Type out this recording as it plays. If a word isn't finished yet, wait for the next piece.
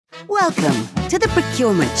Welcome to the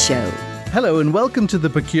Procurement Show. Hello and welcome to the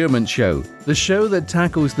Procurement Show, the show that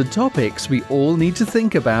tackles the topics we all need to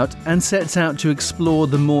think about and sets out to explore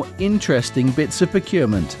the more interesting bits of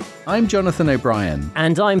procurement. I'm Jonathan O'Brien.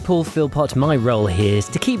 And I'm Paul Philpott. My role here is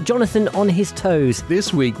to keep Jonathan on his toes.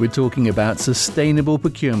 This week we're talking about sustainable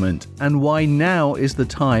procurement and why now is the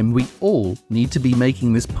time we all need to be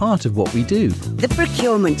making this part of what we do. The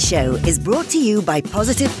Procurement Show is brought to you by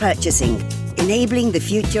Positive Purchasing, enabling the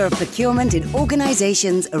future of procurement in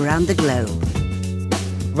organisations around the globe.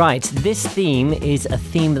 Right, this theme is a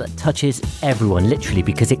theme that touches everyone, literally,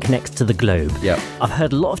 because it connects to the globe. Yep. I've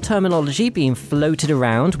heard a lot of terminology being floated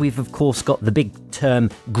around. We've, of course, got the big term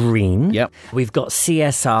green. Yep. We've got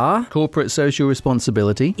CSR. Corporate social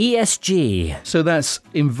responsibility. ESG. So that's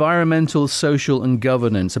environmental, social and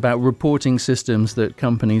governance, about reporting systems that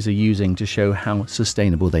companies are using to show how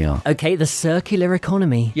sustainable they are. Okay, the circular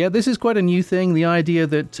economy. Yeah, this is quite a new thing. The idea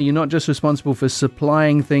that you're not just responsible for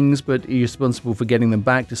supplying things, but you're responsible for getting them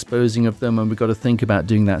back, disposing of them, and we've got to think about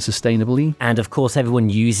doing that sustainably. And of course,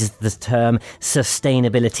 everyone uses the term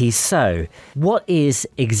sustainability. So, what is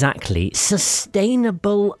exactly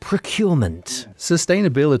sustainable procurement?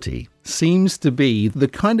 Sustainability seems to be the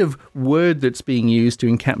kind of word that's being used to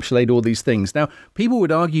encapsulate all these things. Now, people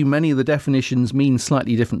would argue many of the definitions mean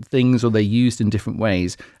slightly different things or they're used in different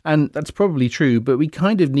ways. And that's probably true, but we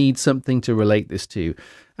kind of need something to relate this to.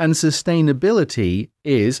 And sustainability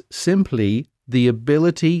is simply the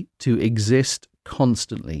ability to exist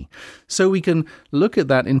constantly. So we can look at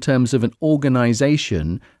that in terms of an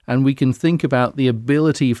organization, and we can think about the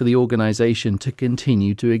ability for the organization to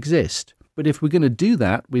continue to exist. But if we're going to do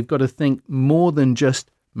that, we've got to think more than just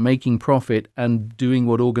making profit and doing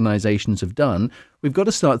what organizations have done. We've got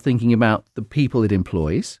to start thinking about the people it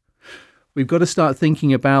employs. We've got to start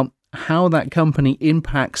thinking about how that company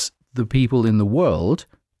impacts the people in the world.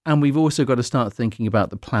 And we've also got to start thinking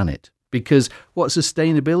about the planet. Because what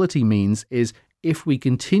sustainability means is if we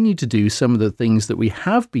continue to do some of the things that we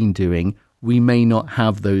have been doing, we may not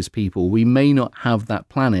have those people. We may not have that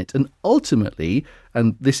planet. And ultimately,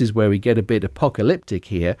 and this is where we get a bit apocalyptic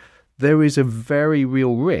here, there is a very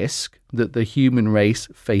real risk that the human race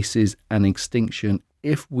faces an extinction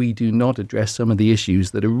if we do not address some of the issues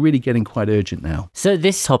that are really getting quite urgent now. So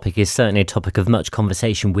this topic is certainly a topic of much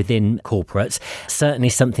conversation within corporates, certainly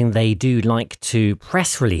something they do like to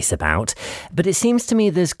press release about. But it seems to me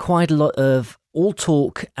there's quite a lot of all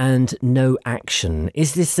talk and no action.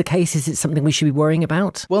 Is this the case? Is it something we should be worrying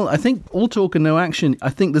about? Well, I think all talk and no action, I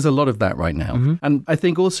think there's a lot of that right now. Mm-hmm. And I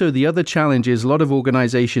think also the other challenge is a lot of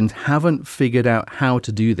organizations haven't figured out how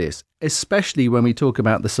to do this, especially when we talk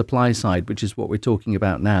about the supply side, which is what we're talking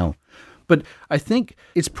about now. But I think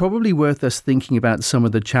it's probably worth us thinking about some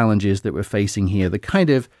of the challenges that we're facing here, the kind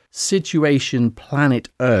of situation planet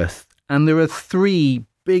Earth. And there are three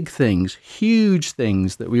big things, huge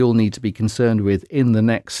things that we all need to be concerned with in the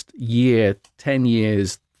next year, 10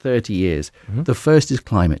 years, 30 years. Mm-hmm. The first is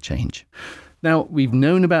climate change. Now, we've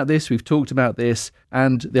known about this, we've talked about this,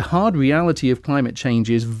 and the hard reality of climate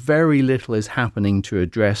change is very little is happening to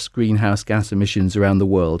address greenhouse gas emissions around the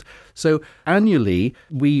world. So annually,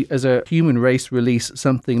 we as a human race release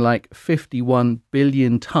something like 51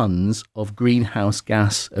 billion tons of greenhouse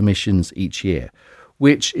gas emissions each year,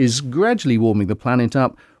 which is gradually warming the planet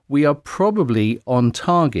up. We are probably on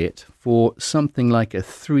target for something like a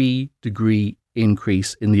 3-degree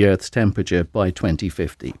increase in the Earth's temperature by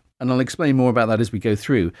 2050. And I'll explain more about that as we go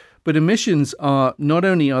through. But emissions are, not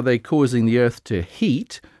only are they causing the Earth to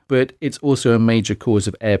heat, but it's also a major cause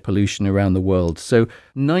of air pollution around the world. So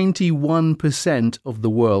 91% of the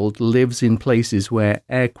world lives in places where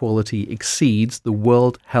air quality exceeds the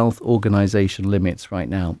World Health Organization limits right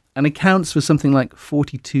now, and accounts for something like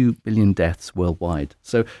 42 billion deaths worldwide.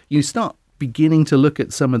 So you start beginning to look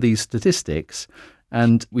at some of these statistics,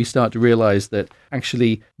 and we start to realize that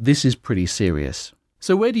actually this is pretty serious.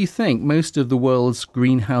 So where do you think most of the world's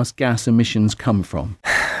greenhouse gas emissions come from?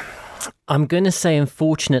 I'm going to say,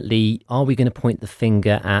 unfortunately, are we going to point the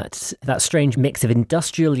finger at that strange mix of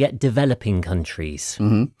industrial yet developing countries?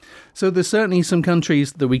 Mm-hmm. So there's certainly some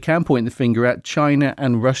countries that we can point the finger at. China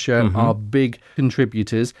and Russia are big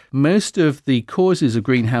contributors. Most of the causes of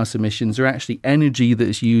greenhouse emissions are actually energy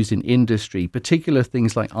that's used in industry, particular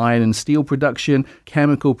things like iron and steel production,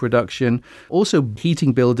 chemical production, also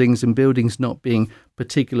heating buildings and buildings not being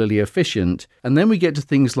particularly efficient. And then we get to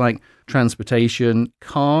things like transportation,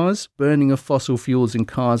 cars. Burning of fossil fuels in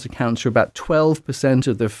cars accounts for about 12%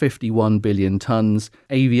 of the 51 billion tons.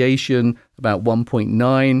 Aviation, about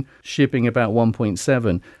 1.9, shipping about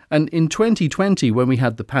 1.7. And in 2020, when we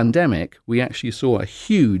had the pandemic, we actually saw a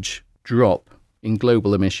huge drop in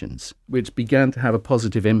global emissions, which began to have a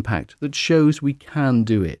positive impact that shows we can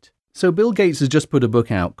do it. So Bill Gates has just put a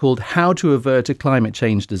book out called How to Avert a Climate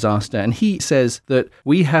Change Disaster. And he says that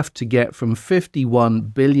we have to get from 51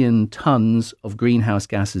 billion tons of greenhouse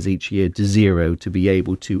gases each year to zero to be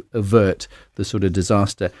able to avert the sort of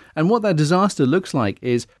disaster. And what that disaster looks like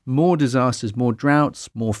is more disasters, more droughts,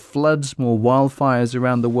 more floods, more wildfires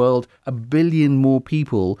around the world, 1 billion more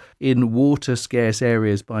people in water scarce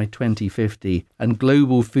areas by 2050, and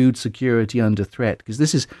global food security under threat. Because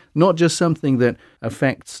this is not just something that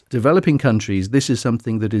affects developing countries, this is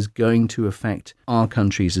something that is going to affect our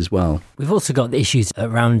countries as well. We've also got the issues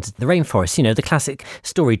around the rainforest, you know, the classic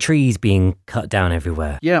story, trees being cut down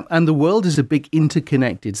everywhere. Yeah, and the world is a big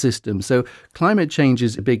interconnected system. So climate change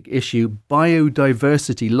is a big issue.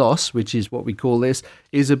 Biodiversity loss, which is what we call this,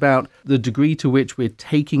 is about the degree to which we're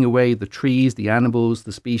taking away the trees, the animals,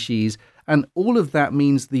 the species. And all of that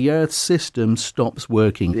means the Earth system stops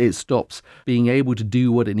working. It stops being able to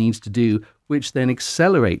do what it needs to do, which then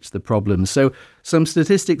accelerates the problem. So some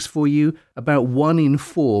statistics for you: about 1 in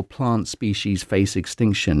 4 plant species face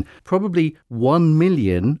extinction. Probably 1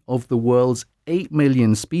 million of the world's 8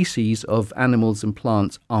 million species of animals and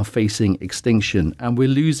plants are facing extinction. And we're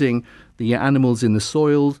losing the animals in the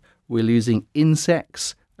soil, we're losing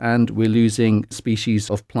insects, and we're losing species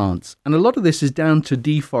of plants. And a lot of this is down to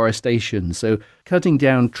deforestation. So cutting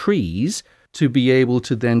down trees to be able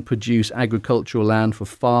to then produce agricultural land for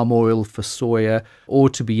farm oil, for soya, or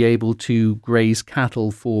to be able to graze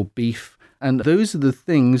cattle for beef. And those are the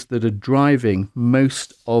things that are driving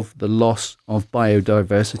most of the loss of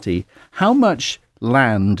biodiversity. How much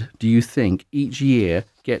land do you think each year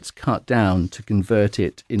gets cut down to convert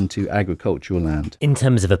it into agricultural land? In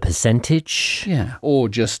terms of a percentage? Yeah. Or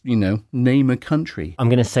just, name a country. I'm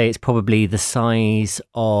going to say it's probably the size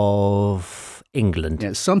of England.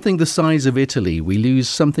 Yeah, something the size of Italy. We lose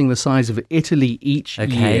something the size of Italy each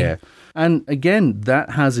year. And again,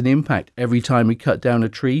 that has an impact. Every time we cut down a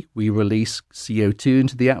tree, we release CO2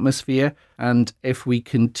 into the atmosphere. And if we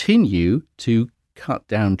continue to cut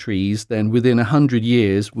down trees, then within 100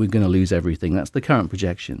 years, we're going to lose everything. That's the current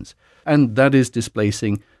projections. And that is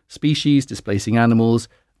displacing species, displacing animals.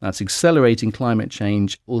 That's accelerating climate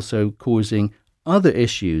change, also causing other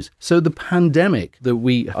issues. So the pandemic that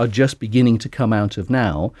we are just beginning to come out of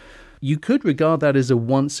now, you could regard that as a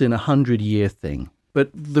once in 100-year thing. But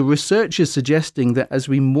the research is suggesting that as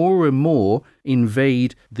we more and more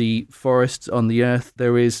invade the forests on the earth,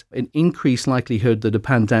 there is an increased likelihood that a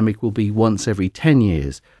pandemic will be once every 10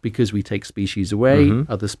 years because we take species away,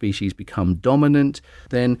 other species become dominant.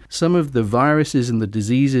 Then some of the viruses and the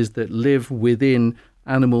diseases that live within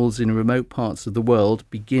animals in remote parts of the world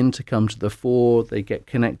begin to come to the fore. They get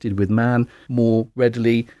connected with man more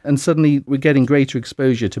readily, and suddenly we're getting greater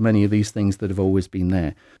exposure to many of these things that have always been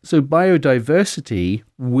there. So biodiversity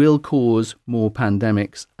will cause more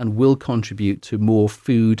pandemics and will contribute to more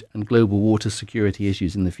food and global water security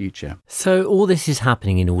issues in the future. So all this is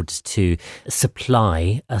happening in order to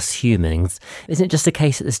supply us humans. Isn't it just a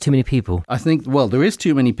case that there's too many people? I think, there is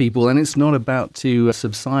too many people, and it's not about to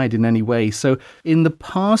subside in any way. So in the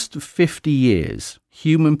past 50 years,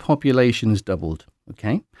 human population has doubled,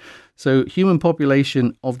 okay? So human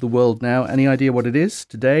population of the world now, any idea what it is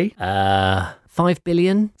today? 5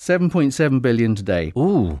 billion? 7.7 billion today.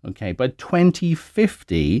 Ooh. Okay, by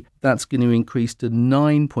 2050, that's going to increase to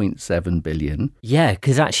 9.7 billion. Yeah,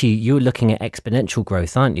 because actually you're looking at exponential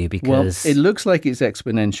growth, aren't you? Because it looks like it's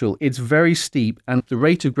exponential. It's very steep, and the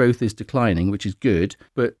rate of growth is declining, which is good,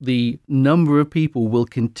 but the number of people will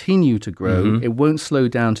continue to grow. It won't slow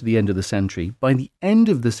down to the end of the century. By the end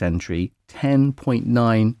of the century,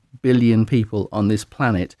 10.9 billion people on this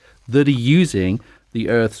planet that are using the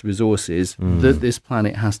Earth's resources that this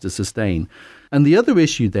planet has to sustain. And the other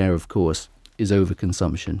issue there, of course, is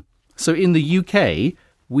overconsumption. So in the UK,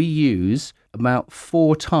 we use about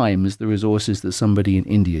 4 times the resources that somebody in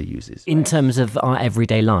India uses. In terms of our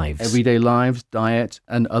everyday lives? Everyday lives, diet,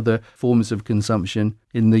 and other forms of consumption.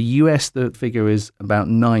 In the US, the figure is about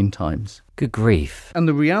 9 times. Good grief. And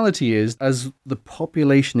the reality is, as the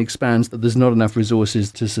population expands, that there's not enough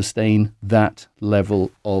resources to sustain that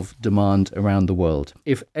level of demand around the world.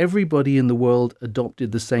 If everybody in the world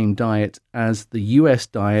adopted the same diet as the US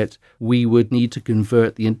diet, we would need to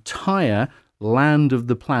convert the entire land of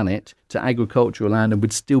the planet to agricultural land and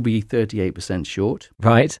would still be 38% short.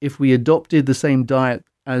 Right. If we adopted the same diet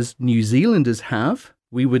as New Zealanders have,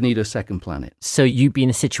 we would need a second planet. So you'd be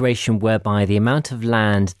in a situation whereby the amount of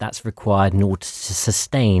land that's required in order to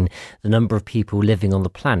sustain the number of people living on the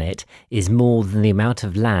planet is more than the amount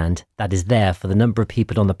of land that is there for the number of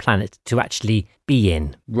people on the planet to actually be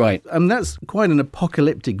in. Right. And that's quite an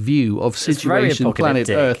apocalyptic view of situation planet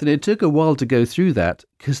Earth. And it took a while to go through that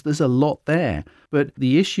because there's a lot there. But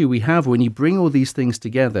the issue we have when you bring all these things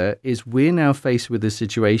together is we're now faced with a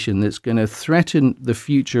situation that's going to threaten the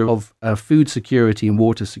future of food security and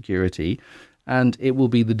water security. And it will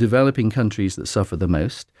be the developing countries that suffer the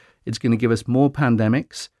most. It's going to give us more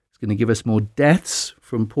pandemics. It's going to give us more deaths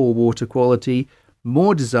from poor water quality,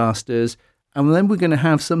 more disasters. And then we're going to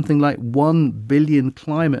have something like 1 billion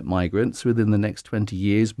climate migrants within the next 20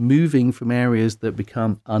 years moving from areas that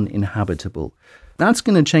become uninhabitable. That's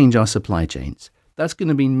going to change our supply chains. That's going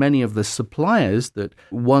to mean many of the suppliers that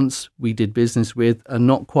once we did business with are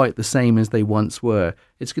not quite the same as they once were.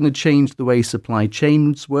 It's going to change the way supply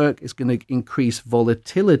chains work. It's going to increase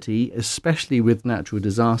volatility, especially with natural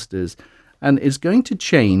disasters. And it's going to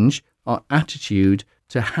change our attitude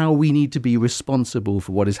to how we need to be responsible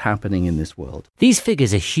for what is happening in this world. These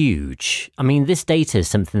figures are huge. I mean, this data is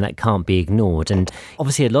something that can't be ignored. And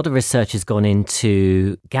obviously, a lot of research has gone in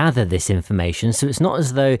to gather this information. So it's not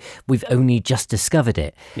as though we've only just discovered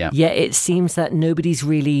it. Yeah. Yet it seems that nobody's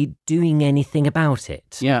really doing anything about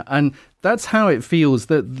it. Yeah, and that's how it feels,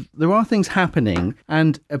 that there are things happening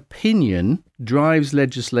and opinion drives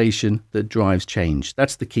legislation that drives change.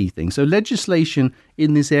 That's the key thing. So legislation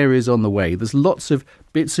in this area is on the way. There's lots of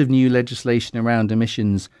bits of new legislation around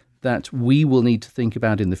emissions that we will need to think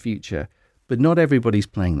about in the future. But not everybody's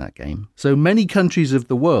playing that game. So many countries of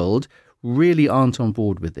the world really aren't on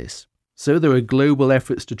board with this. So there are global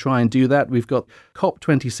efforts to try and do that. We've got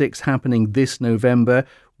COP26 happening this November,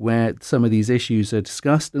 where some of these issues are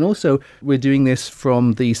discussed. And also, we're doing this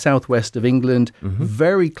from the southwest of England,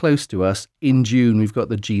 very close to us. In June, we've got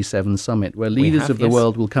the G7 summit, where leaders of the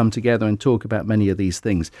world will come together and talk about many of these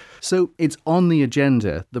things. So it's on the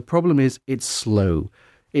agenda. The problem is it's slow.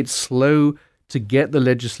 It's slow to get the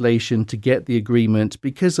legislation, to get the agreement,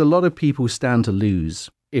 because a lot of people stand to lose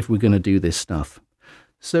if we're going to do this stuff.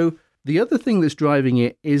 So the other thing that's driving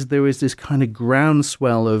it is there is this kind of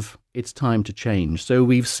groundswell of it's time to change. So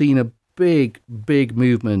we've seen a big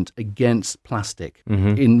movement against plastic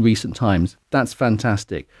in recent times. That's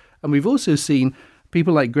fantastic. And we've also seen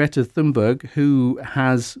people like Greta Thunberg, who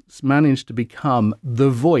has managed to become the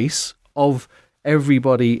voice of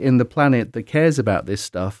everybody in the planet that cares about this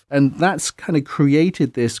stuff. And that's kind of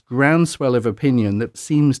created this groundswell of opinion that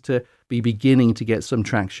seems to be beginning to get some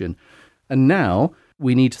traction. And now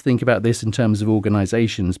we need to think about this in terms of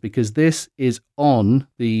organizations, because this is on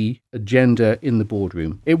the agenda in the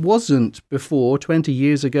boardroom. It wasn't before. 20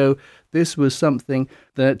 years ago, this was something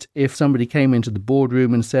that if somebody came into the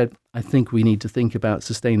boardroom and said, I think we need to think about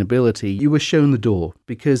sustainability, you were shown the door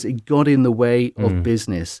because it got in the way of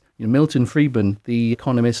business. You know, Milton Friedman, the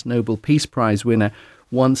economist Nobel Peace Prize winner,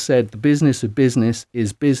 once said, the business of business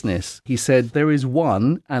is business. He said, there is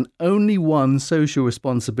one and only one social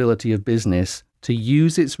responsibility of business: to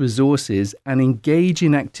use its resources and engage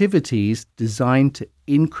in activities designed to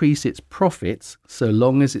increase its profits so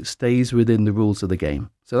long as it stays within the rules of the game.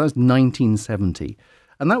 So that's 1970.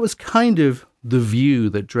 And that was kind of the view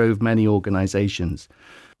that drove many organizations.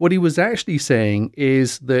 What he was actually saying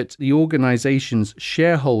is that the organization's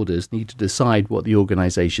shareholders need to decide what the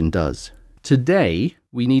organization does. Today,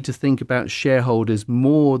 we need to think about shareholders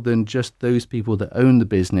more than just those people that own the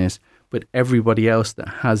business, but everybody else that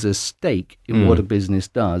has a stake in what a business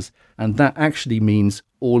does. And that actually means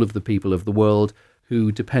all of the people of the world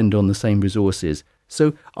who depend on the same resources.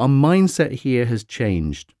 So our mindset here has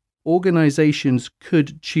changed. Organizations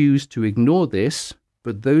could choose to ignore this,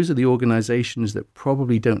 but those are the organizations that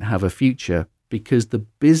probably don't have a future, because the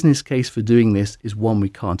business case for doing this is one we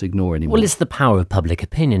can't ignore anymore. Well, it's the power of public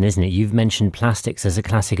opinion, isn't it? You've mentioned plastics as a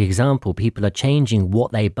classic example. People are changing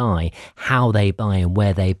what they buy, how they buy, and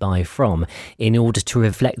where they buy from in order to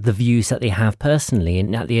reflect the views that they have personally.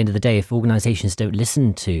 And at the end of the day, if organisations don't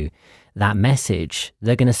listen to that message,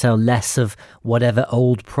 they're going to sell less of whatever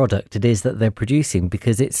old product it is that they're producing,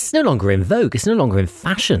 because it's no longer in vogue. It's no longer in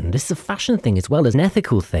fashion. This is a fashion thing as well as an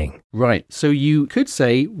ethical thing. Right. So you could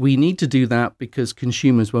say we need to do that because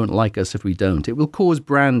consumers won't like us if we don't. It will cause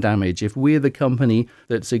brand damage if we're the company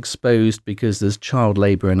that's exposed because there's child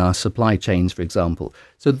labour in our supply chains, for example.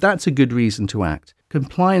 So that's a good reason to act.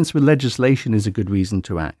 Compliance with legislation is a good reason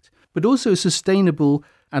to act. But also sustainable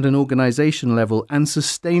at an organization level and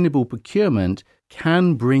sustainable procurement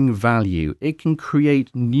can bring value. It can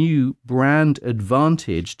create new brand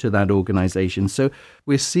advantage to that organization. So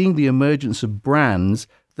we're seeing the emergence of brands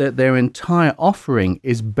that their entire offering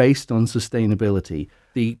is based on sustainability.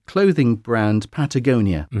 The clothing brand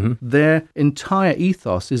Patagonia, their entire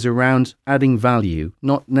ethos is around adding value,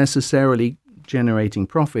 not necessarily generating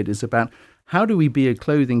profit. It's about How do we be a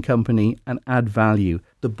clothing company and add value?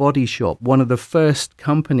 The Body Shop, one of the first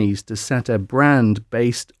companies to set a brand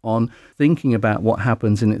based on thinking about what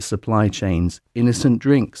happens in its supply chains. Innocent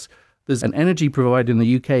Drinks. There's an energy provider in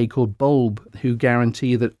the UK called Bulb who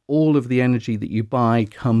guarantee that all of the energy that you buy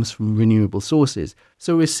comes from renewable sources.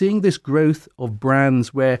 So we're seeing this growth of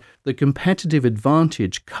brands where the competitive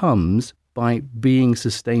advantage comes by being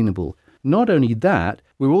sustainable. Not only that,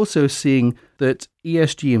 we're also seeing that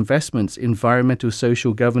ESG investments, environmental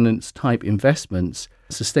social governance type investments,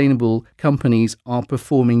 sustainable companies are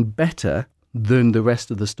performing better than the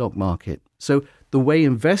rest of the stock market. So the way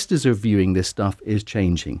investors are viewing this stuff is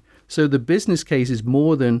changing. So the business case is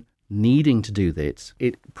more than needing to do this.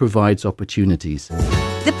 It provides opportunities.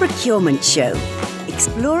 The Procurement Show,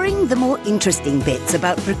 exploring the more interesting bits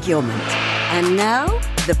about procurement. And now,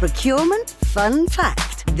 the Procurement Fun Fact.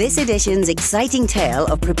 This edition's exciting tale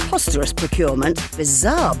of preposterous procurement,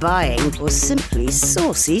 bizarre buying, or simply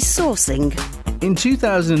saucy sourcing. In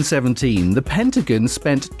 2017, the Pentagon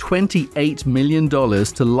spent $28 million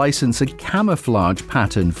to license a camouflage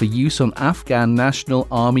pattern for use on Afghan National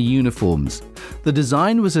Army uniforms. The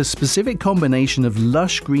design was a specific combination of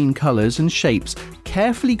lush green colors and shapes,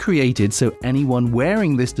 carefully created so anyone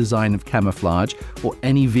wearing this design of camouflage, or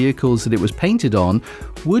any vehicles that it was painted on,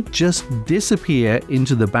 would just disappear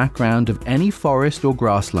into the background of any forest or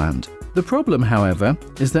grassland. The problem, however,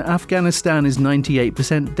 is that Afghanistan is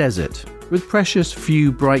 98% desert, with precious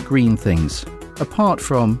few bright green things, apart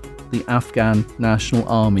from the Afghan National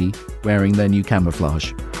Army wearing their new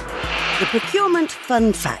camouflage. The Procurement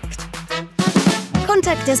Fun Fact.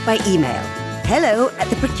 Contact us by email,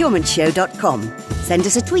 hello@theprocurementshow.com. Send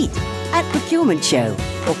us a tweet @procurementshow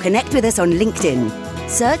or connect with us on LinkedIn.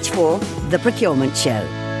 Search for The Procurement Show.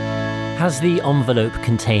 Has the envelope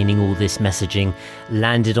containing all this messaging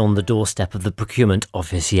landed on the doorstep of the procurement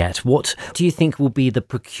office yet? What do you think will be the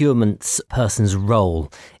procurement person's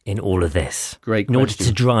role in all of this? Great question. In order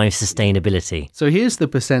to drive sustainability? So here's the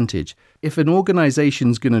percentage. If an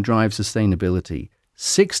organization's going to drive sustainability,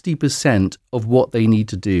 60% of what they need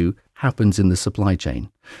to do happens in the supply chain.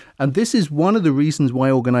 And this is one of the reasons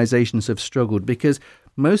why organizations have struggled, because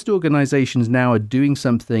most organizations now are doing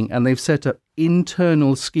something and they've set up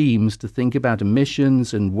internal schemes to think about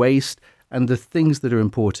emissions and waste and the things that are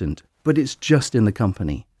important, but it's just in the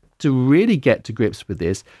company. To really get to grips with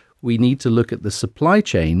this, we need to look at the supply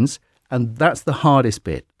chains, and that's the hardest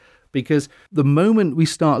bit. Because the moment we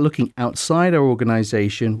start looking outside our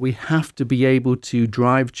organization, we have to be able to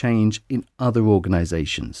drive change in other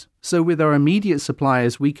organizations. So with our immediate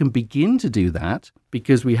suppliers, we can begin to do that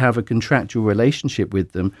because we have a contractual relationship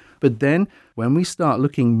with them. But then when we start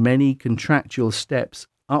looking many contractual steps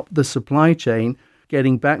up the supply chain,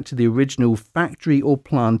 getting back to the original factory or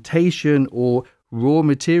plantation or raw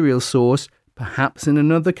material source, perhaps in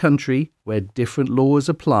another country where different laws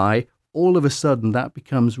apply, all of a sudden that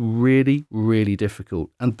becomes really, really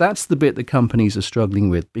difficult. And that's the bit that companies are struggling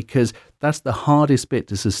with, because that's the hardest bit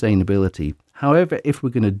to sustainability. However, if we're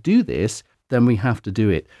going to do this, then we have to do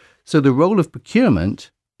it. So the role of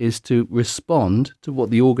procurement is to respond to what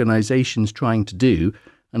the organization's trying to do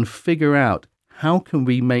and figure out how can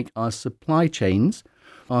we make our supply chains,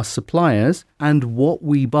 our suppliers, and what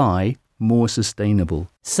we buy more sustainable.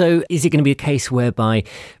 So is it going to be a case whereby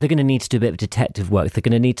they're going to need to do a bit of detective work? They're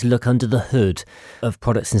going to need to look under the hood of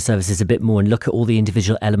products and services a bit more and look at all the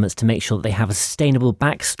individual elements to make sure that they have a sustainable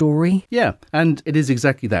backstory? Yeah, and it is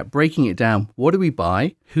exactly that. Breaking it down. What do we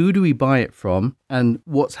buy? Who do we buy it from? And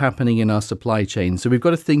what's happening in our supply chain? So we've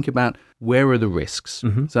got to think about where are the risks?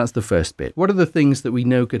 So that's the first bit. What are the things that we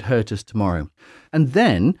know could hurt us tomorrow? And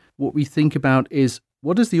then what we think about is,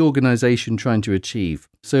 what is the organization trying to achieve?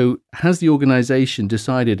 So has the organization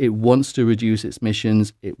decided it wants to reduce its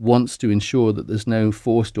emissions? It wants to ensure that there's no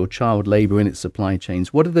forced or child labor in its supply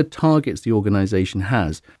chains? What are the targets the organization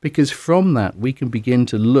has? Because from that, we can begin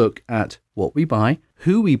to look at what we buy,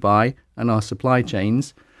 who we buy, and our supply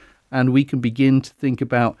chains. And we can begin to think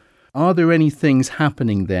about, are there any things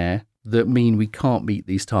happening there that mean we can't meet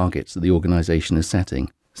these targets that the organization is setting?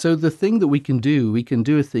 So the thing that we can do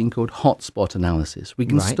a thing called hotspot analysis. We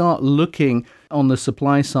can start looking on the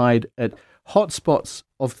supply side at hotspots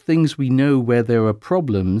of things we know where there are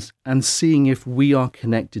problems and seeing if we are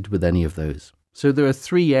connected with any of those. So there are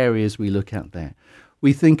 3 areas we look at there.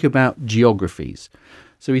 We think about geographies.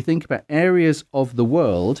 So we think about areas of the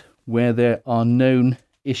world where there are known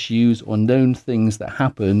issues or known things that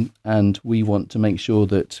happen, and we want to make sure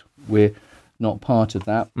that we're not part of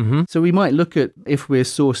that. So we might look at if we're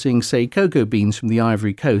sourcing, say, cocoa beans from the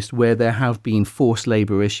Ivory Coast, where there have been forced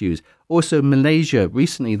labour issues, Also, Malaysia,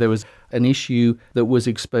 recently there was an issue that was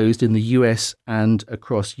exposed in the US and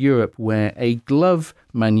across Europe where a glove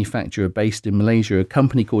manufacturer based in Malaysia, a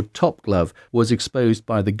company called Top Glove, was exposed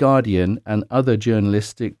by The Guardian and other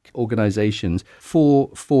journalistic organizations for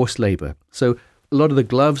forced labor. So a lot of the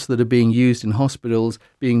gloves that are being used in hospitals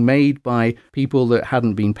being made by people that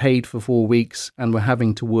hadn't been paid for 4 weeks and were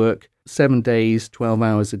having to work 7 days, 12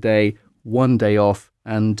 hours a day, 1 day off,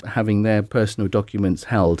 and having their personal documents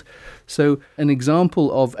held. So an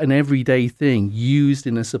example of an everyday thing used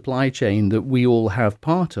in a supply chain that we all have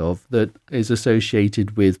part of that is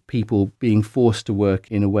associated with people being forced to work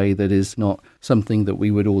in a way that is not something that we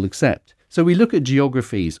would all accept. So we look at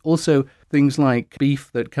geographies, also things like beef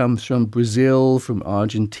that comes from Brazil, from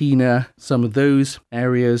Argentina. Some of those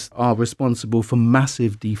areas are responsible for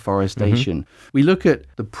massive deforestation. We look at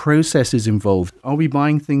the processes involved. Are we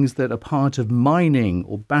buying things that are part of mining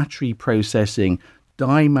or battery processing,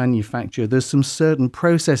 dye manufacture? There's some certain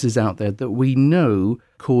processes out there that we know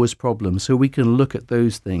cause problems, so we can look at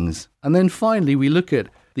those things. And then finally, we look at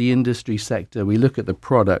the industry sector. We look at the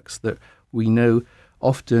products that we know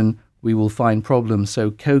often we will find problems. So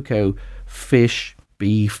cocoa, fish,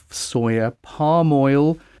 beef, soya, palm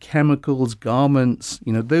oil, chemicals, garments,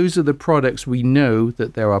 those are the products we know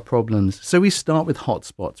that there are problems. So we start with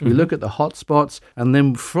hotspots. We look at the hotspots, and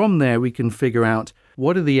then from there we can figure out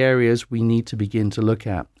what are the areas we need to begin to look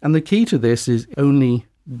at. And the key to this is only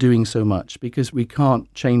doing so much, because we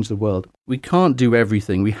can't change the world. We can't do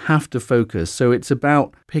everything. We have to focus. So it's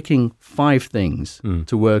about picking 5 things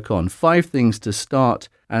to work on, 5 things to start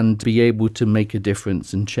and be able to make a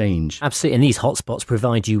difference and change. Absolutely. And these hotspots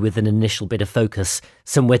provide you with an initial bit of focus,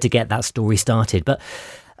 somewhere to get that story started. But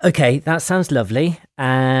okay, that sounds lovely.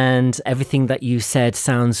 And everything that you said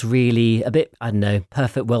sounds really a bit,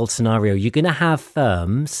 perfect world scenario. You're going to have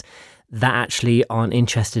firms that actually aren't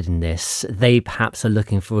interested in this. They perhaps are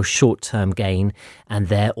looking for a short-term gain, and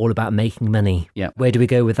they're all about making money. Yeah. Where do we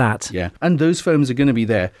go with that? Yeah. And those firms are going to be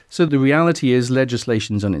there. So the reality is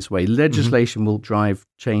legislation's on its way. Legislation will drive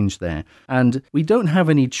change there. And we don't have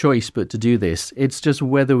any choice but to do this. It's just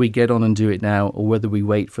whether we get on and do it now or whether we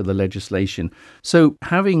wait for the legislation. So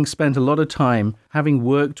having spent a lot of time, having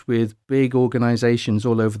worked with big organizations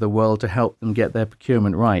all over the world to help them get their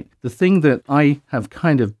procurement right, the thing that I have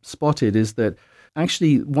kind of spotted is that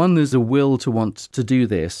actually, one, there's a will to want to do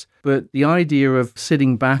this, but the idea of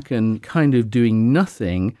sitting back and kind of doing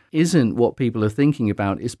nothing isn't what people are thinking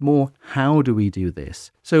about. It's more, how do we do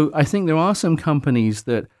this? So I think there are some companies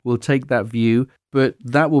that will take that view, but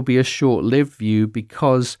that will be a short-lived view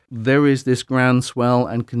because there is this groundswell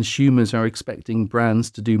and consumers are expecting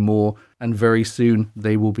brands to do more, and very soon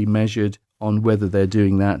they will be measured on whether they're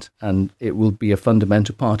doing that, and it will be a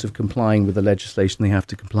fundamental part of complying with the legislation they have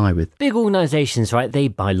to comply with. Big organisations, right, they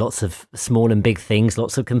buy lots of small and big things,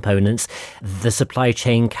 lots of components. The supply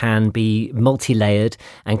chain can be multi-layered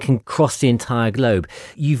and can cross the entire globe.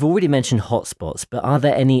 You've already mentioned hotspots, but are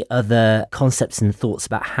there any other concepts and thoughts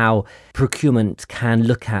about how procurement can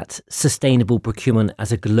look at sustainable procurement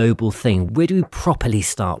as a global thing? Where do we properly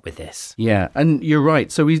start with this? Yeah, and you're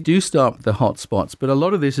right. So we do start with the hotspots, but a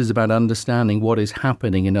lot of this is about understanding what is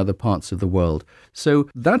happening in other parts of the world. So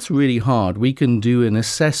that's really hard. We can do an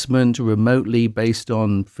assessment remotely based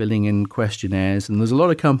on filling in questionnaires, and there's a lot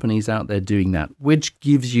of companies out there doing that, which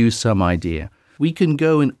gives you some idea. We can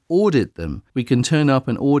go and audit them. We can turn up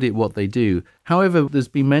and audit what they do. However, there's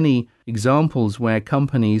been many examples where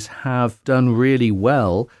companies have done really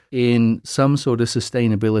well in some sort of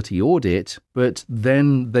sustainability audit, but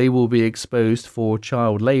then they will be exposed for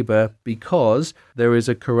child labor because there is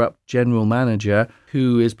a corrupt general manager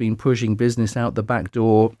who has been pushing business out the back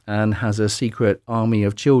door and has a secret army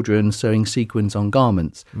of children sewing sequins on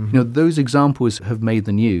garments. Those examples have made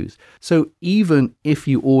the news. So even if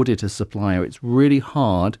you audit a supplier, it's really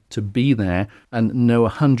hard to be there and know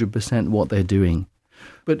 100% what they're doing.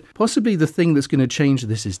 But possibly the thing that's going to change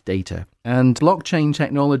this is data and blockchain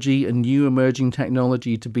technology and new emerging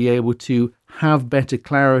technology to be able to have better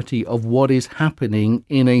clarity of what is happening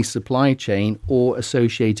in a supply chain or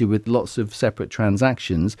associated with lots of separate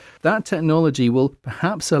transactions. That technology will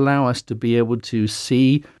perhaps allow us to be able to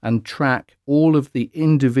see and track all of the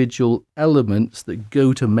individual elements that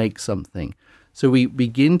go to make something. So we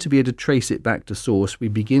begin to be able to trace it back to source. We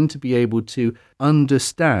begin to be able to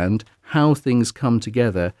understand how things come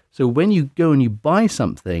together. So when you go and you buy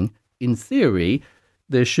something, in theory,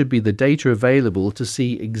 there should be the data available to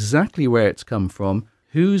see exactly where it's come from,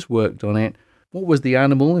 who's worked on it, what was the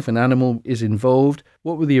animal, if an animal is involved,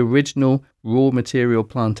 what were the original raw material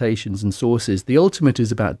plantations and sources. The ultimate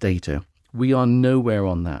is about data. We are nowhere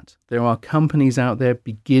on that. There are companies out there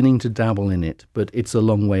beginning to dabble in it, but it's a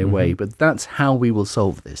long way away. But that's how we will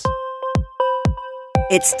solve this.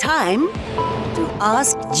 It's time to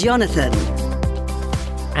Ask Jonathan.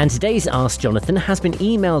 And today's Ask Jonathan has been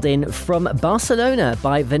emailed in from Barcelona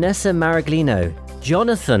by Vanessa Maraglino.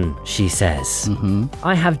 Jonathan, she says,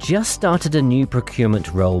 I have just started a new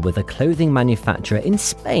procurement role with a clothing manufacturer in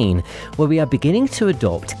Spain where we are beginning to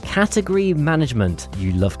adopt category management.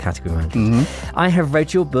 You love category management. I have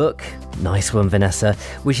read your book. Nice one, Vanessa,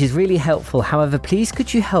 which is really helpful. However, please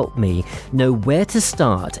could you help me know where to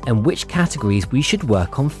start and which categories we should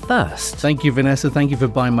work on first? Thank you, Vanessa. Thank you for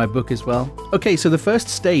buying my book as well. Okay, so the first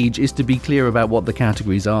stage is to be clear about what the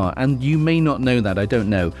categories are. And you may not know that, I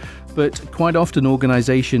don't know. But quite often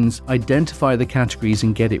organizations identify the categories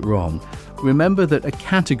and get it wrong. Remember that a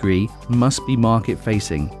category must be market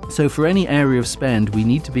facing. So for any area of spend, we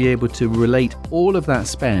need to be able to relate all of that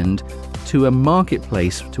spend to a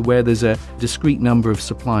marketplace to where there's a discrete number of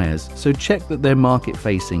suppliers. So check that they're market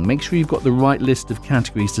facing. Make sure you've got the right list of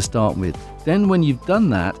categories to start with. Then when you've done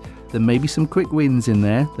that, there may be some quick wins in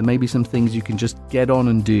there. There may be some things you can just get on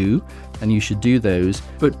and do, and you should do those.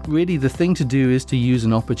 But really the thing to do is to use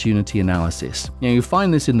an opportunity analysis. You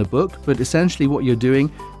find this in the book, but essentially what you're doing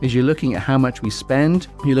is you're looking at how much we spend.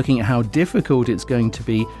 You're looking at how difficult it's going to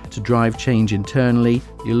be to drive change internally.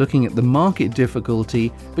 You're looking at the market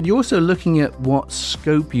difficulty, but you're also looking at what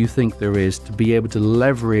scope you think there is to be able to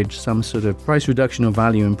leverage some sort of price reduction or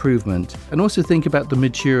value improvement. And also think about the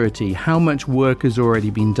maturity, how much work has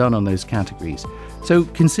already been done on those categories. So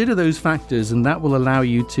consider those factors, and that will allow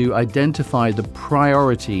you to identify the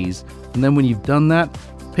priorities. And then when you've done that,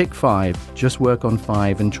 pick 5, just work on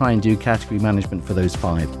 5 and try and do category management for those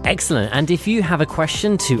 5. Excellent. And if you have a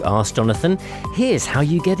question to ask Jonathan, here's how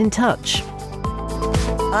you get in touch.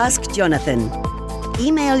 Ask Jonathan.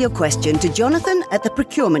 Email your question to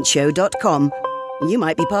jonathan@theprocurementshow.com. You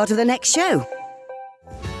might be part of the next show.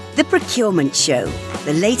 The Procurement Show.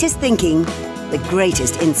 The latest thinking, the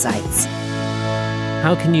greatest insights.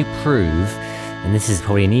 How can you prove, and this is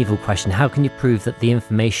probably an evil question, how can you prove that the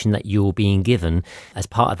information that you're being given as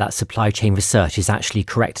part of that supply chain research is actually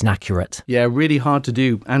correct and accurate? Yeah, really hard to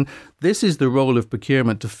do. And this is the role of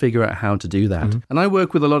procurement, to figure out how to do that. And I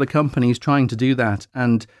work with a lot of companies trying to do that,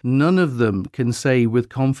 and none of them can say with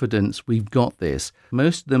confidence, we've got this.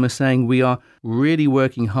 Most of them are saying we are really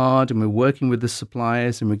working hard and we're working with the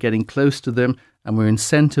suppliers and we're getting close to them and we're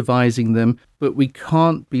incentivizing them, but we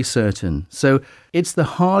can't be certain. So it's the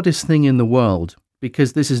hardest thing in the world,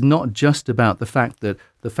 because this is not just about the fact that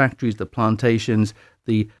the factories, the plantations,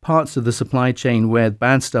 the parts of the supply chain where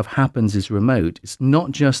bad stuff happens is remote. It's not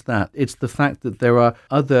just that. It's the fact that there are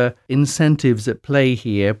other incentives at play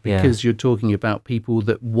here, because you're talking about people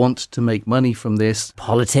that want to make money from this.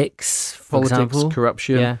 Politics, for example.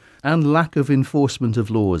 Corruption. And lack of enforcement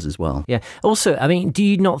of laws as well. Yeah. Also, I mean, do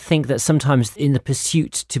you not think that sometimes in the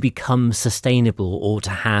pursuit to become sustainable or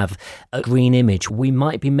to have a green image, we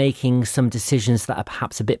might be making some decisions that are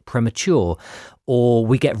perhaps a bit premature, or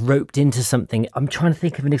we get roped into something? I'm trying to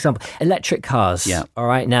think of an example. Electric cars. Yeah. All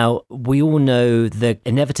right. Now, we all know they're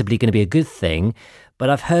inevitably going to be a good thing, but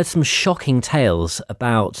I've heard some shocking tales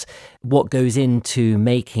about what goes into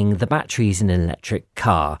making the batteries in an electric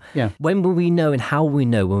car. Yeah. When will we know, and how will we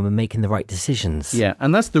know when we're making the right decisions? Yeah,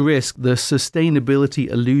 and that's the risk, the sustainability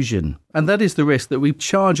illusion. And that is the risk, that we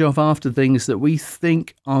charge off after things that we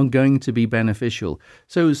think are going to be beneficial.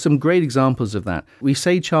 So some great examples of that. We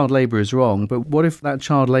say child labour is wrong, but what if that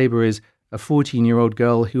child labour is a 14-year-old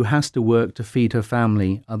girl who has to work to feed her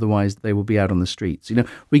family, otherwise they will be out on the streets?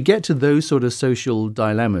 We get to those sort of social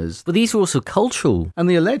dilemmas. But these are also cultural. And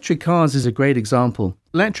the electric cars is a great example.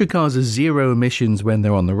 Electric cars are zero emissions when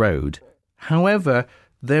they're on the road. However,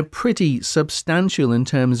 they're pretty substantial in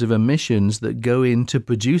terms of emissions that go into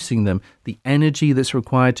producing them, the energy that's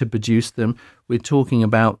required to produce them. We're talking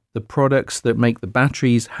about the products that make the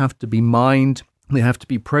batteries have to be mined. They have to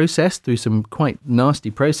be processed through some quite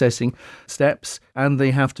nasty processing steps, and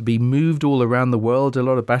they have to be moved all around the world. A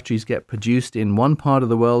lot of batteries get produced in one part of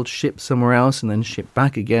the world, shipped somewhere else, and then shipped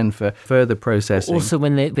back again for further processing. Also,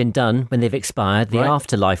 when they've been done, when they've expired, the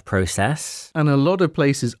afterlife process. And a lot of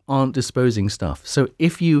places aren't disposing stuff. So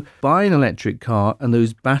if you buy an electric car and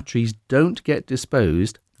those batteries don't get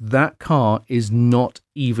disposed, that car is not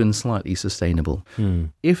even slightly sustainable.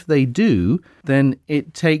 If they do, then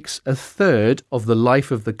it takes a third of the life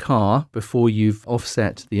of the car before you've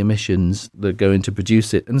offset the emissions that go in to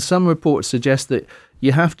produce it. And some reports suggest that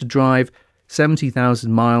you have to drive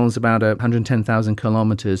 70,000 miles, about 110,000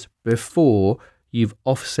 kilometers, before you've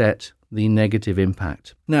offset the negative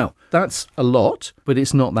impact. Now, that's a lot, but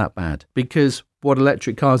it's not that bad, because what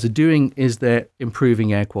electric cars are doing is they're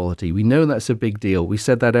improving air quality. We know that's a big deal. We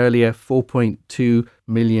said that earlier, 4.2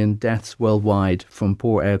 million deaths worldwide from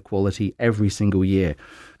poor air quality every single year.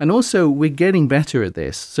 And also, we're getting better at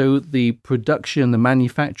this. So the production, the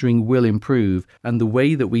manufacturing will improve, and the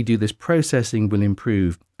way that we do this processing will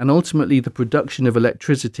improve. And ultimately, the production of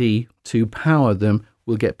electricity to power them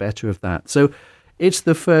will get better of that. So it's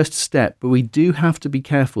the first step, but we do have to be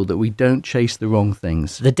careful that we don't chase the wrong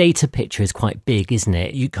things. The data picture is quite big, isn't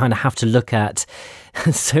it? You kind of have to look at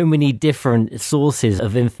so many different sources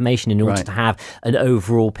of information in order to have an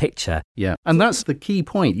overall picture. Yeah, and that's the key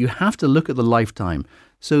point. You have to look at the lifetime.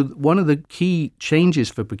 So one of the key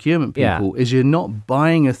changes for procurement people is you're not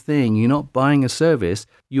buying a thing, you're not buying a service,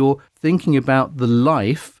 you're thinking about the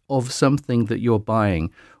life of something that you're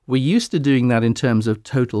buying. We're used to doing that in terms of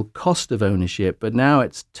total cost of ownership, but now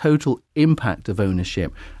it's total impact of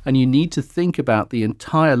ownership. And you need to think about the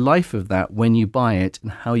entire life of that when you buy it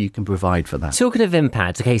and how you can provide for that. Talking of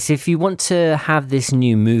impact, okay, so if you want to have this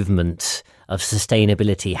new movement of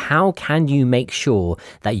sustainability, how can you make sure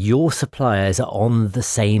that your suppliers are on the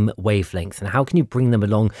same wavelength, and how can you bring them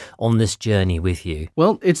along on this journey with you?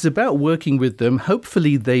 Well, it's about working with them.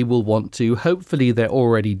 Hopefully they will want to. Hopefully they're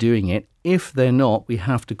already doing it. If they're not, we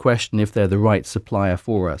have to question if they're the right supplier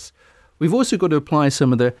for us. We've also got to apply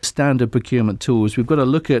some of the standard procurement tools. We've got to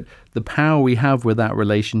look at the power we have with that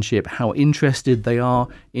relationship, how interested they are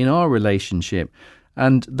in our relationship.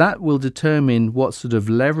 And that will determine what sort of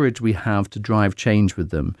leverage we have to drive change with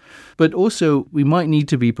them. But also, we might need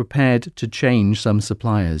to be prepared to change some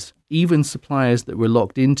suppliers. Even suppliers that we're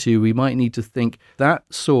locked into, we might need to think that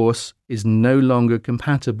source is no longer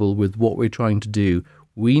compatible with what we're trying to do.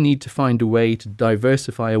 We need to find a way to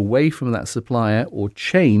diversify away from that supplier or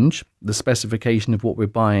change the specification of what we're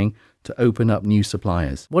buying to open up new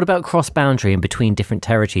suppliers. What about cross-boundary and between different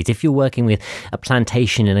territories? If you're working with a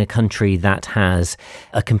plantation in a country that has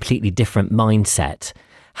a completely different mindset,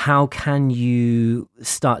 how can you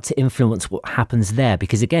start to influence what happens there?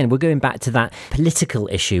 Because again, we're going back to that political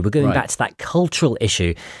issue. We're going back to that cultural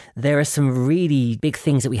issue. There are some really big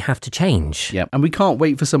things that we have to change. Yeah, and we can't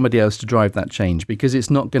wait for somebody else to drive that change because it's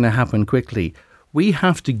not going to happen quickly. We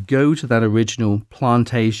have to go to that original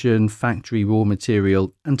plantation, factory, raw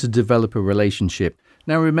material and to develop a relationship.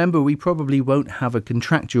 Now, remember, we probably won't have a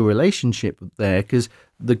contractual relationship there because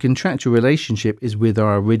the contractual relationship is with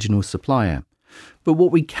our original supplier. But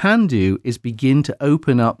what we can do is begin to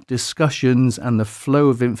open up discussions and the flow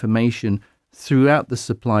of information throughout the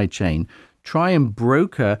supply chain. Try and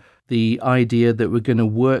broker the idea that we're going to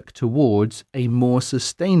work towards a more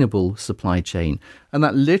sustainable supply chain. And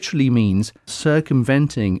that literally means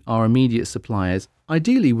circumventing our immediate suppliers,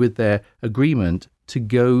 ideally with their agreement to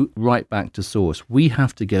go right back to source. We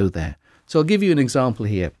have to go there. So I'll give you an example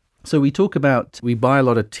here. So we buy a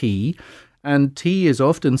lot of tea, and tea is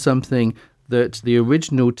often something that the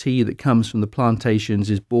original tea that comes from the plantations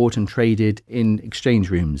is bought and traded in exchange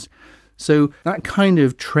rooms. So that kind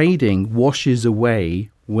of trading washes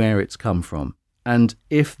away where it's come from. And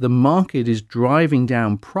if the market is driving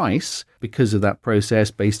down price because of that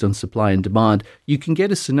process based on supply and demand, you can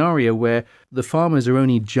get a scenario where the farmers are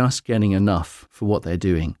only just getting enough for what they're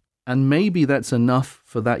doing. And maybe that's enough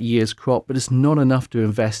for that year's crop, but it's not enough to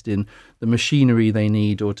invest in the machinery they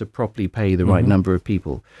need or to properly pay the right number of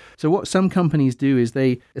people. So what some companies do is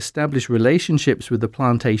they establish relationships with the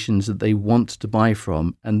plantations that they want to buy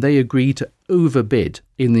from, and they agree to overbid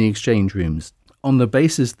in the exchange rooms on the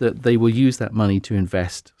basis that they will use that money to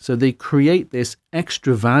invest. So they create this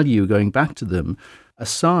extra value going back to them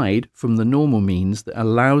aside from the normal means that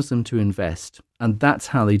allows them to invest. And that's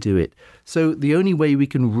how they do it. So the only way we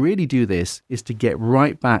can really do this is to get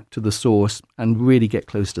right back to the source and really get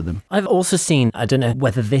close to them. I've also seen, I don't know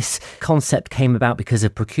whether this concept came about because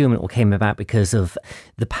of procurement or came about because of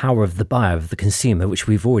the power of the buyer, of the consumer, which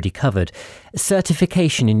we've already covered.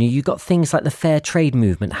 Certification, and you've got things like the fair trade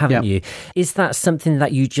movement, haven't you? Is that something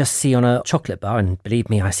that you just see on a chocolate bar? And believe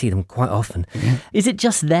me, I see them quite often. Yeah. Is it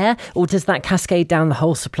just there, or does that cascade down the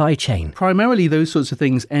whole supply chain? Primarily, those sorts of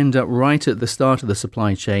things end up right at the start of the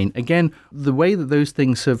supply chain. Again, the way that those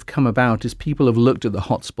things have come about is people have looked at the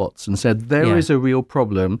hotspots and said there is a real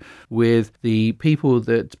problem with the people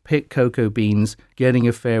that pick cocoa beans getting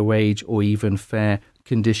a fair wage or even fair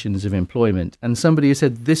conditions of employment. And somebody has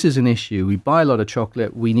said, this is an issue. We buy a lot of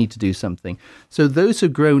chocolate. We need to do something. So those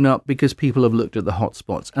have grown up because people have looked at the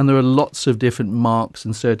hotspots. And there are lots of different marks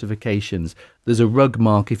and certifications. There's a rug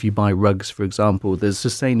mark if you buy rugs, for example. There's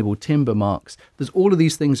sustainable timber marks. There's all of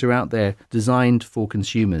these things are out there designed for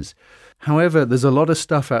consumers. However, there's a lot of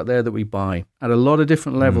stuff out there that we buy at a lot of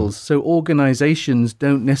different levels. So organizations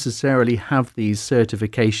don't necessarily have these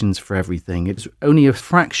certifications for everything. It's only a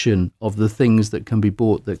fraction of the things that can be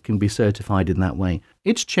bought that can be certified in that way.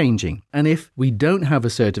 It's changing. And if we don't have a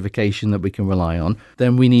certification that we can rely on,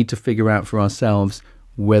 then we need to figure out for ourselves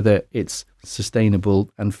whether it's sustainable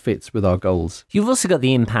and fits with our goals. You've also got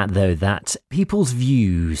the impact, though, that people's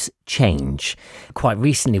views change. Quite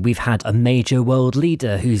recently, we've had a major world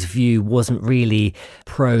leader whose view wasn't really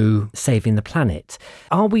pro-saving the planet.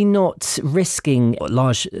 Are we not risking a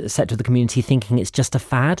large sector of the community thinking it's just a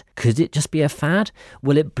fad? Could it just be a fad?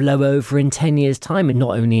 Will it blow over in 10 years' time, and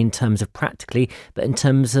not only in terms of practically, but in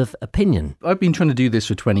terms of opinion? I've been trying to do this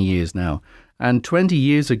for 20 years now. And 20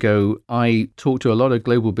 years ago, I talked to a lot of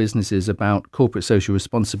global businesses about corporate social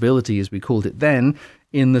responsibility, as we called it then,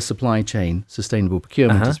 in the supply chain, sustainable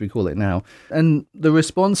procurement, as we call it now. And the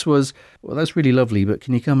response was, well, that's really lovely, but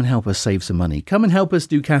can you come and help us save some money? Come and help us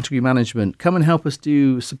do category management. Come and help us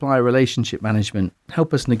do supplier relationship management.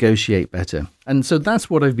 Help us negotiate better. And so that's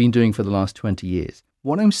what I've been doing for the last 20 years.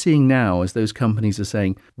 What I'm seeing now is those companies are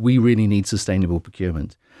saying, we really need sustainable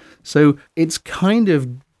procurement. So it's kind of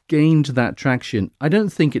gained that traction. I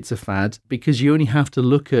don't think it's a fad, because you only have to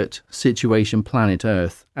look at situation planet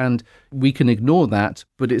Earth, and we can ignore that,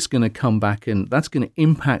 but it's going to come back, and that's going to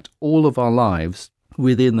impact all of our lives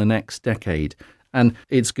within the next decade. And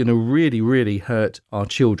it's going to really, really hurt our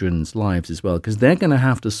children's lives as well, because they're going to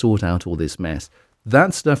have to sort out all this mess.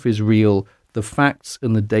 That stuff is real. The facts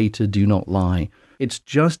and the data do not lie. It's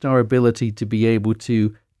just our ability to be able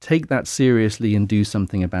to take that seriously and do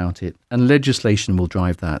something about it. And legislation will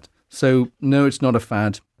drive that. So, no, it's not a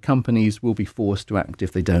fad. Companies will be forced to act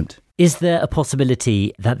if they don't. Is there a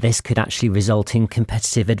possibility that this could actually result in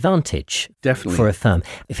competitive advantage? Definitely. For a firm?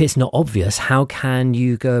 If it's not obvious, how can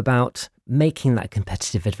you go about making that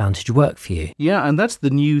competitive advantage work for you? Yeah, and that's the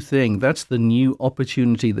new thing. That's the new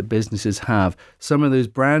opportunity that businesses have. Some of those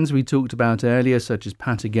brands we talked about earlier, such as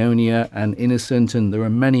Patagonia and Innocent, and there are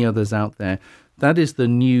many others out there, that is the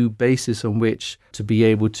new basis on which to be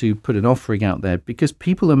able to put an offering out there, because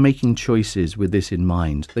people are making choices with this in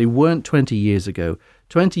mind. They weren't 20 years ago.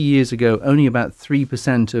 20 years ago, only about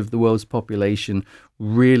 3% of the world's population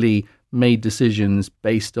really made decisions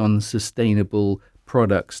based on sustainable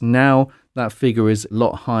products. Now that figure is a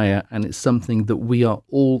lot higher, and it's something that we are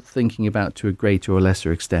all thinking about to a greater or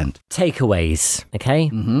lesser extent. Takeaways, okay?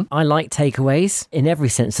 I like takeaways in every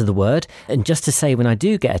sense of the word. And just to say, when I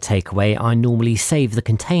do get a takeaway, I normally save the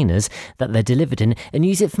containers that they're delivered in and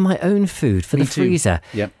use it for my own food, for the freezer.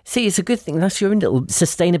 Yep. See, it's a good thing. That's your own little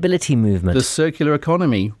sustainability movement. The circular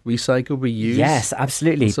economy, recycle, reuse. Yes,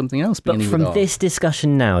 absolutely. Something else. But from this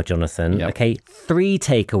discussion now, Jonathan, okay, 3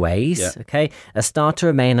 takeaways, okay, a starter,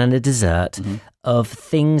 a main and a dessert of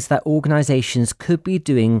things that organizations could be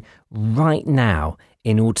doing right now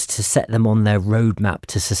in order to set them on their roadmap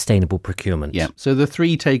to sustainable procurement. Yeah. So the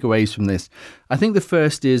 3 takeaways from this, I think the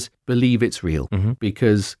first is believe it's real,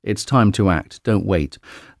 because it's time to act. Don't wait.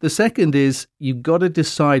 The second is you've got to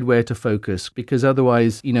decide where to focus, because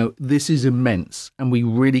otherwise, this is immense and we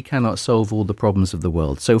really cannot solve all the problems of the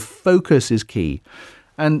world. So focus is key.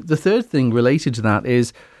 And the third thing related to that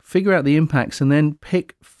is figure out the impacts and then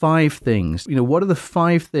pick 5 things. What are the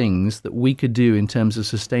 5 things that we could do in terms of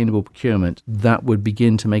sustainable procurement that would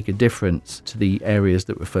begin to make a difference to the areas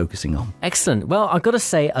that we're focusing on? Excellent. Well, I've got to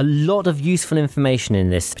say, a lot of useful information in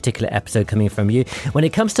this particular episode coming from you. When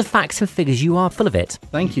it comes to facts and figures, you are full of it.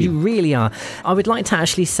 Thank you. You really are. I would like to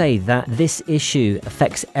actually say that this issue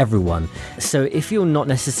affects everyone. So if you're not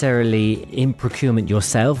necessarily in procurement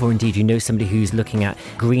yourself, or indeed you know somebody who's looking at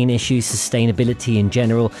green issues, sustainability in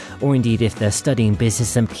general, or indeed if they're studying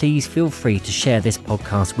business, then please feel free to share this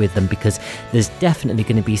podcast with them, because there's definitely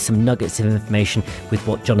going to be some nuggets of information with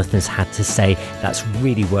what Jonathan's had to say that's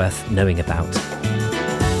really worth knowing about.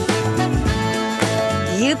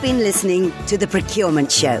 You've been listening to The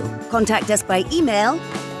Procurement Show. Contact us by email,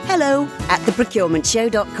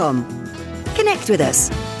 hello@theprocurementshow.com. Connect with us.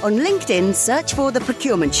 On LinkedIn, search for The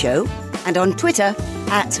Procurement Show, and on Twitter,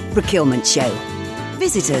 @Procurement Show.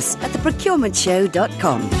 Visit us at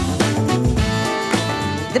theprocurementshow.com.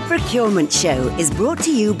 The Procurement Show is brought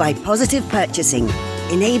to you by Positive Purchasing,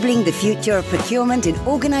 enabling the future of procurement in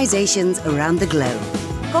organizations around the globe.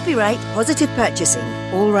 Copyright Positive Purchasing,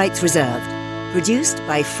 all rights reserved. Produced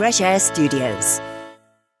by Fresh Air Studios.